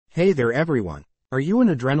Hey there everyone. Are you an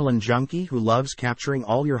adrenaline junkie who loves capturing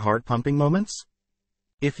all your heart-pumping moments?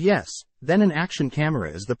 If yes, then an action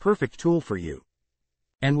camera is the perfect tool for you.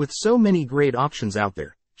 And with so many great options out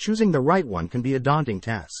there, choosing the right one can be a daunting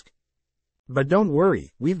task. But don't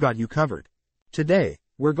worry, we've got you covered. Today,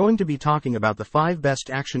 we're going to be talking about the 5 best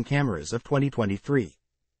action cameras of 2023.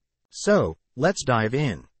 So, let's dive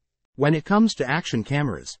in. When it comes to action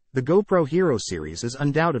cameras, the GoPro Hero series is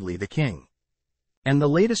undoubtedly the king. And the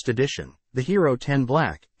latest edition, the Hero 10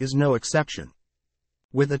 Black, is no exception.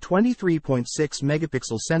 With a 23.6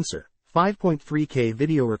 megapixel sensor, 5.3K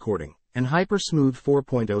video recording, and hyper-smooth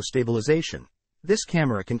 4.0 stabilization, this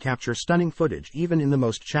camera can capture stunning footage even in the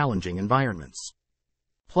most challenging environments.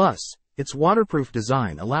 Plus, its waterproof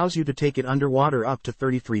design allows you to take it underwater up to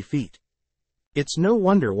 33 feet. It's no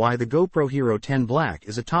wonder why the GoPro Hero 10 Black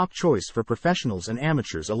is a top choice for professionals and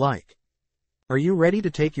amateurs alike. Are you ready to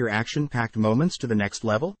take your action-packed moments to the next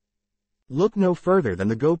level? Look no further than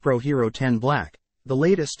the GoPro Hero 10 Black, the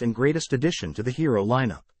latest and greatest addition to the Hero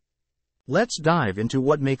lineup. Let's dive into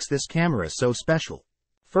what makes this camera so special.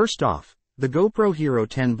 First off, the GoPro Hero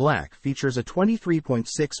 10 Black features a 23.6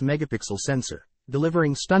 megapixel sensor,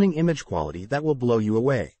 delivering stunning image quality that will blow you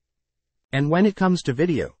away. And when it comes to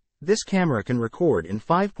video, this camera can record in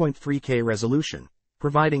 5.3K resolution,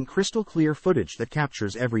 providing crystal clear footage that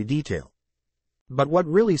captures every detail. But what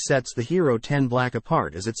really sets the Hero 10 Black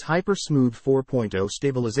apart is its hyper-smooth 4.0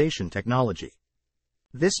 stabilization technology.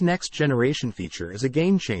 This next-generation feature is a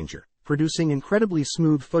game-changer, producing incredibly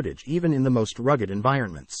smooth footage even in the most rugged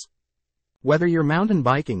environments. Whether you're mountain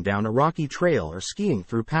biking down a rocky trail or skiing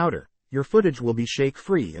through powder, your footage will be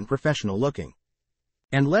shake-free and professional-looking.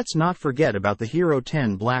 And let's not forget about the Hero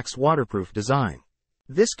 10 Black's waterproof design.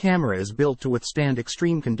 This camera is built to withstand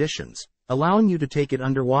extreme conditions, allowing you to take it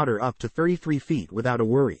underwater up to 33 feet without a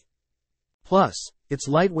worry. Plus, it's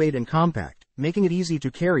lightweight and compact, making it easy to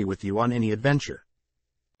carry with you on any adventure.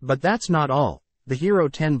 But that's not all. The Hero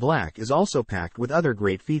 10 Black is also packed with other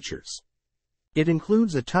great features. It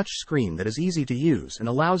includes a touch screen that is easy to use and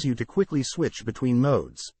allows you to quickly switch between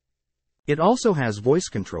modes. It also has voice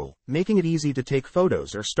control, making it easy to take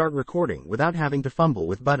photos or start recording without having to fumble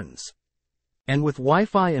with buttons. And with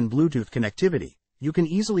Wi-Fi and Bluetooth connectivity, you can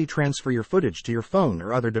easily transfer your footage to your phone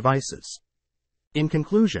or other devices. In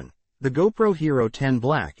conclusion, the GoPro Hero 10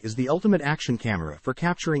 Black is the ultimate action camera for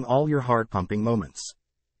capturing all your heart-pumping moments.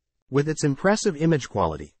 With its impressive image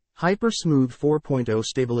quality, hyper-smooth 4.0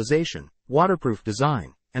 stabilization, waterproof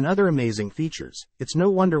design, and other amazing features, it's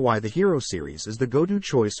no wonder why the Hero series is the go-to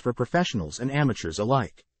choice for professionals and amateurs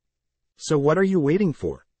alike. So what are you waiting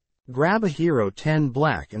for? Grab a Hero 10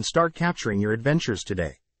 Black and start capturing your adventures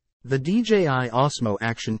today. The DJI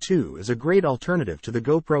Action 2 is a great alternative to the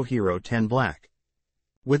GoPro Hero 10 Black.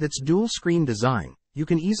 With its dual-screen design, you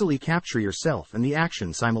can easily capture yourself and the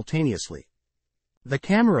action simultaneously. The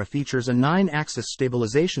camera features a 9-axis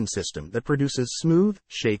stabilization system that produces smooth,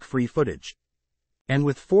 shake-free footage. And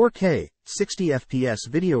with 4K, 60 FPS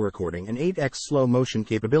video recording and 8x slow-motion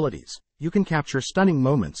capabilities, you can capture stunning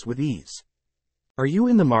moments with ease. Are you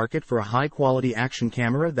in the market for a high-quality action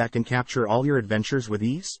camera that can capture all your adventures with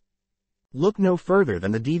ease? Look no further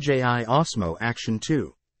than the DJI Action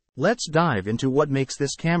 2. Let's dive into what makes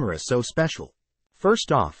this camera so special.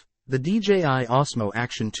 First off, the DJI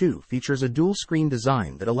Action 2 features a dual-screen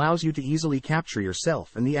design that allows you to easily capture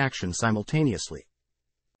yourself and the action simultaneously.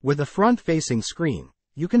 With a front-facing screen,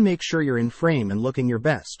 you can make sure you're in frame and looking your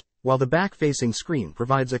best, while the back-facing screen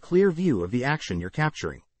provides a clear view of the action you're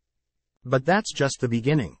capturing. But that's just the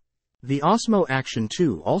beginning. The Action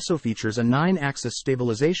 2 also features a 9-axis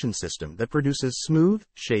stabilization system that produces smooth,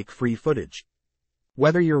 shake-free footage.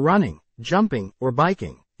 Whether you're running, jumping, or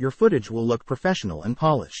biking, your footage will look professional and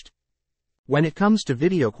polished. When it comes to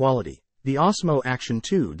video quality, the Action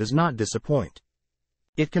 2 does not disappoint.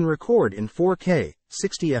 It can record in 4K,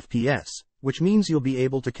 60 FPS, which means you'll be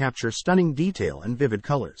able to capture stunning detail and vivid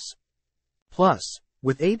colors. Plus,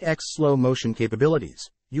 with 8x slow-motion capabilities,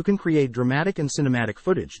 you can create dramatic and cinematic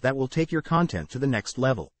footage that will take your content to the next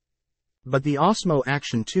level. But the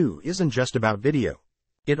Action 2 isn't just about video.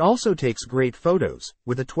 It also takes great photos,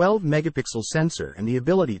 with a 12-megapixel sensor and the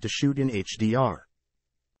ability to shoot in HDR.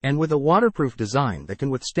 And with a waterproof design that can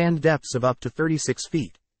withstand depths of up to 36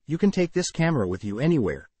 feet, you can take this camera with you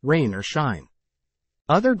anywhere, rain or shine.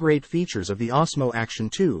 Other great features of the Action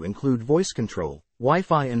 2 include voice control,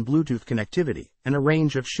 Wi-Fi and Bluetooth connectivity, and a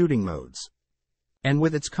range of shooting modes. And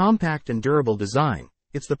with its compact and durable design,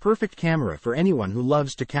 it's the perfect camera for anyone who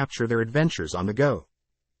loves to capture their adventures on the go.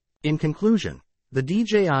 In conclusion, The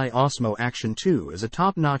DJI Osmo Action 2 is a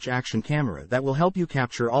top-notch action camera that will help you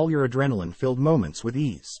capture all your adrenaline-filled moments with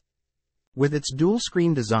ease. With its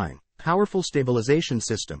dual-screen design, powerful stabilization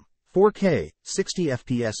system, 4K, 60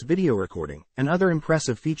 FPS video recording, and other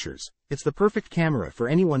impressive features, it's the perfect camera for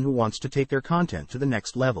anyone who wants to take their content to the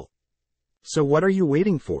next level. So what are you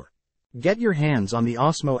waiting for? Get your hands on the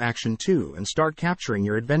Osmo Action 2 and start capturing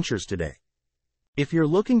your adventures today. If you're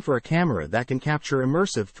looking for a camera that can capture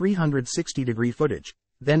immersive 360-degree footage,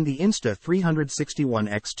 then the Insta360 One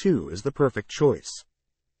X2 is the perfect choice.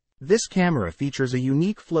 This camera features a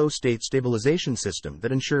unique flow state stabilization system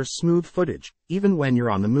that ensures smooth footage, even when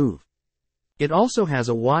you're on the move. It also has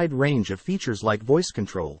a wide range of features like voice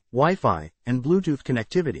control, Wi-Fi, and Bluetooth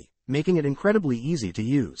connectivity, making it incredibly easy to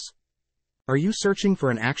use. Are you searching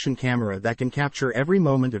for an action camera that can capture every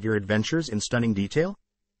moment of your adventures in stunning detail?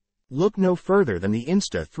 Look no further than the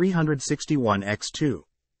Insta360 One X2.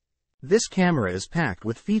 This camera is packed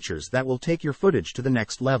with features that will take your footage to the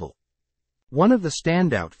next level. One of the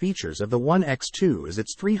standout features of the One X2 is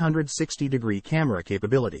its 360-degree camera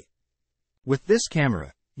capability. With this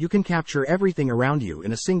camera, you can capture everything around you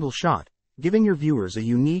in a single shot, giving your viewers a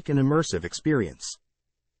unique and immersive experience.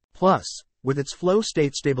 Plus, with its flow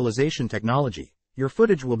state stabilization technology, your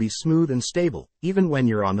footage will be smooth and stable, even when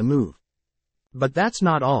you're on the move. But that's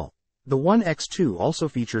not all. The One X2 also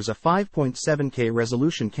features a 5.7K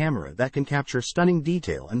resolution camera that can capture stunning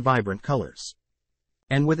detail and vibrant colors.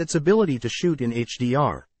 And with its ability to shoot in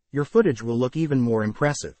HDR, your footage will look even more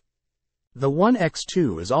impressive. The One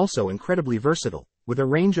X2 is also incredibly versatile, with a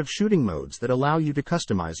range of shooting modes that allow you to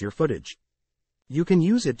customize your footage. You can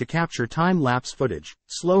use it to capture time-lapse footage,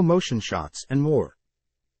 slow-motion shots, and more.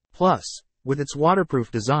 Plus, with its waterproof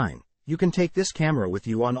design, you can take this camera with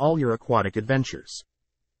you on all your aquatic adventures.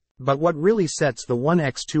 But what really sets the One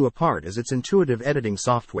X2 apart is its intuitive editing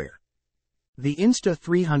software. The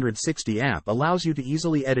Insta360 app allows you to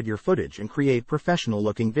easily edit your footage and create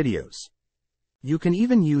professional-looking videos. You can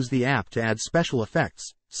even use the app to add special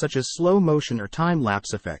effects, such as slow-motion or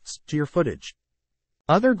time-lapse effects, to your footage.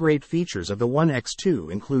 Other great features of the One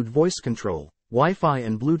X2 include voice control, Wi-Fi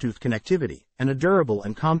and Bluetooth connectivity, and a durable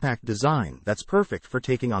and compact design that's perfect for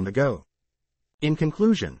taking on the go. In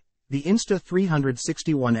conclusion, the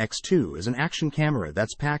Insta360 One X2 is an action camera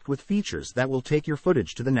that's packed with features that will take your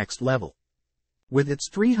footage to the next level. With its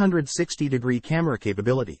 360-degree camera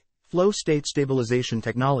capability, flow state stabilization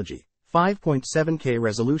technology, 5.7K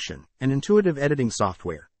resolution, and intuitive editing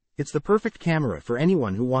software, it's the perfect camera for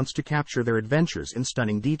anyone who wants to capture their adventures in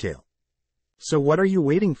stunning detail. So what are you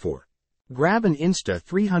waiting for? Grab an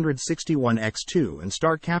Insta360 One X2 and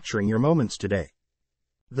start capturing your moments today.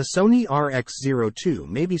 The Sony RX0 II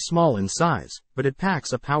may be small in size, but it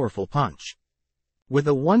packs a powerful punch. With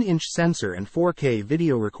a 1-inch sensor and 4K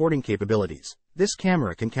video recording capabilities, this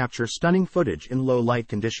camera can capture stunning footage in low light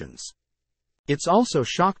conditions. It's also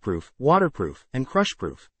shockproof, waterproof, and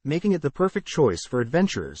crushproof, making it the perfect choice for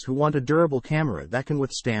adventurers who want a durable camera that can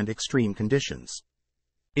withstand extreme conditions.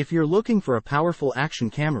 If you're looking for a powerful action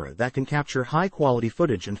camera that can capture high-quality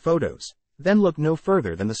footage and photos, then look no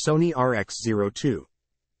further than the Sony RX0 II.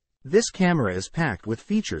 This camera is packed with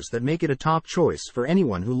features that make it a top choice for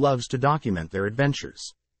anyone who loves to document their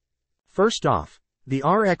adventures. First off, the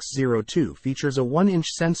RX0 II features a 1-inch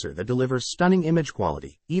sensor that delivers stunning image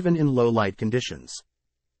quality, even in low-light conditions.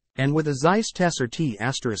 And with a Zeiss Tessar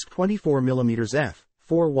T*24mm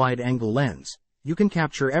f/4 wide-angle lens, you can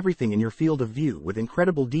capture everything in your field of view with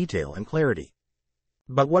incredible detail and clarity.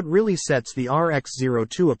 But what really sets the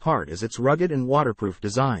RX0 II apart is its rugged and waterproof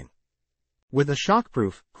design. With a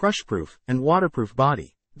shockproof, crushproof, and waterproof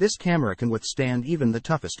body, this camera can withstand even the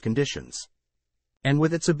toughest conditions. And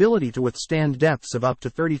with its ability to withstand depths of up to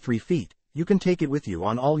 33 feet, you can take it with you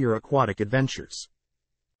on all your aquatic adventures.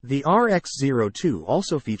 The RX0 II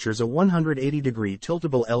also features a 180-degree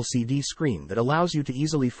tiltable LCD screen that allows you to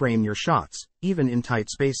easily frame your shots, even in tight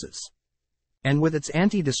spaces. And with its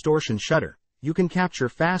anti-distortion shutter, you can capture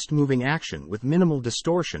fast-moving action with minimal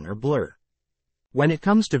distortion or blur. When it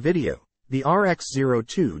comes to video, the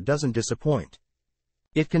RX0 II doesn't disappoint.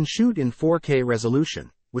 It can shoot in 4K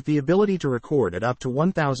resolution, with the ability to record at up to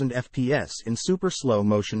 1000 FPS in super slow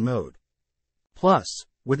motion mode. Plus,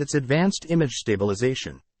 with its advanced image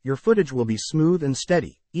stabilization, your footage will be smooth and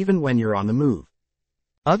steady, even when you're on the move.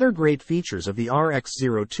 Other great features of the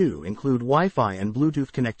RX0 II include Wi-Fi and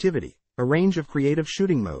Bluetooth connectivity, a range of creative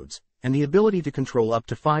shooting modes, and the ability to control up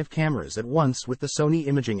to 5 cameras at once with the Sony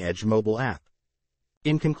Imaging Edge mobile app.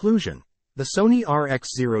 In conclusion, the Sony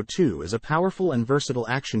RX0 II is a powerful and versatile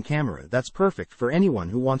action camera that's perfect for anyone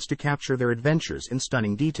who wants to capture their adventures in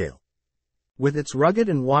stunning detail. With its rugged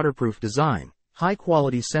and waterproof design,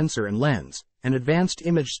 high-quality sensor and lens, and advanced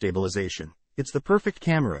image stabilization, it's the perfect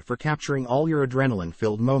camera for capturing all your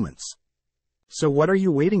adrenaline-filled moments. So what are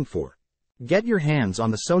you waiting for? Get your hands on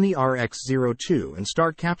the Sony RX0 II and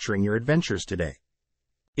start capturing your adventures today.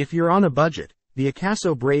 If you're on a budget, the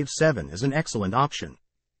Akaso Brave 7 is an excellent option.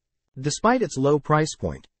 Despite its low price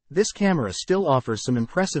point, this camera still offers some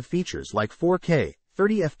impressive features like 4K,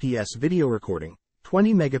 30 FPS video recording,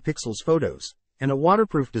 20 megapixels photos, and a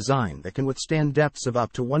waterproof design that can withstand depths of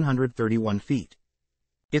up to 131 feet.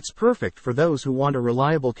 It's perfect for those who want a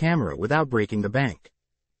reliable camera without breaking the bank.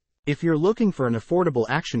 If you're looking for an affordable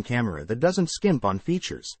action camera that doesn't skimp on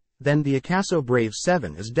features, then the Akaso Brave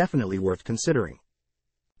 7 is definitely worth considering.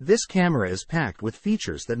 This camera is packed with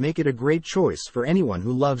features that make it a great choice for anyone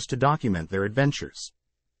who loves to document their adventures.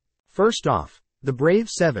 First off, the Brave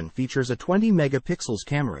 7 features a 20 megapixels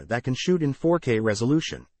camera that can shoot in 4K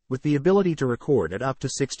resolution, with the ability to record at up to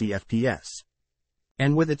 60 FPS.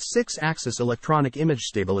 And with its 6-axis electronic image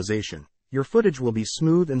stabilization, your footage will be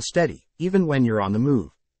smooth and steady, even when you're on the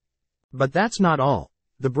move. But that's not all.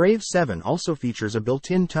 The Brave 7 also features a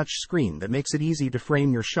built-in touch screen that makes it easy to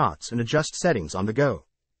frame your shots and adjust settings on the go.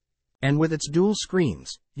 And with its dual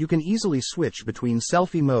screens, you can easily switch between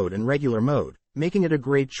selfie mode and regular mode, making it a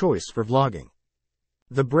great choice for vlogging.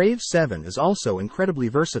 The Brave 7 is also incredibly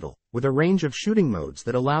versatile, with a range of shooting modes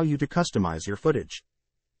that allow you to customize your footage.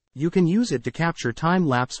 You can use it to capture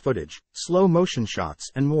time-lapse footage, slow-motion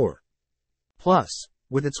shots, and more. Plus,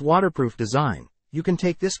 with its waterproof design, you can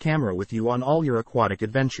take this camera with you on all your aquatic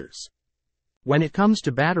adventures. When it comes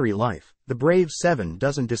to battery life, the Brave 7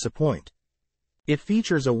 doesn't disappoint. It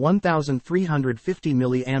features a 1350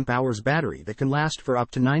 mAh battery that can last for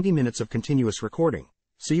up to 90 minutes of continuous recording,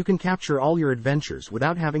 so you can capture all your adventures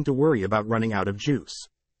without having to worry about running out of juice.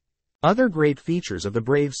 Other great features of the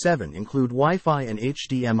Brave 7 include Wi-Fi and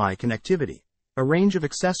HDMI connectivity, a range of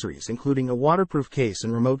accessories including a waterproof case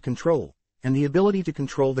and remote control, and the ability to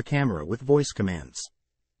control the camera with voice commands.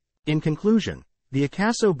 In conclusion, the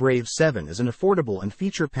Akaso Brave 7 is an affordable and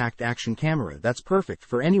feature-packed action camera that's perfect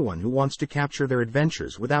for anyone who wants to capture their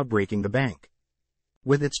adventures without breaking the bank.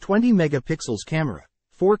 With its 20 megapixels camera,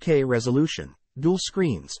 4K resolution, dual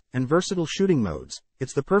screens, and versatile shooting modes,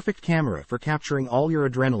 it's the perfect camera for capturing all your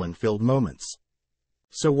adrenaline-filled moments.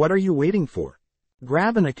 So what are you waiting for?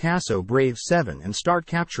 Grab an Akaso Brave 7 and start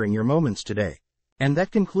capturing your moments today. And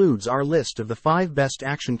that concludes our list of the 5 best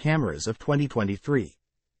action cameras of 2023.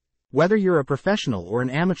 Whether you're a professional or an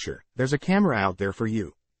amateur, there's a camera out there for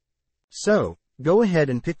you. So, go ahead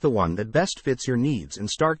and pick the one that best fits your needs and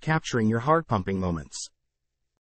start capturing your heart-pumping moments.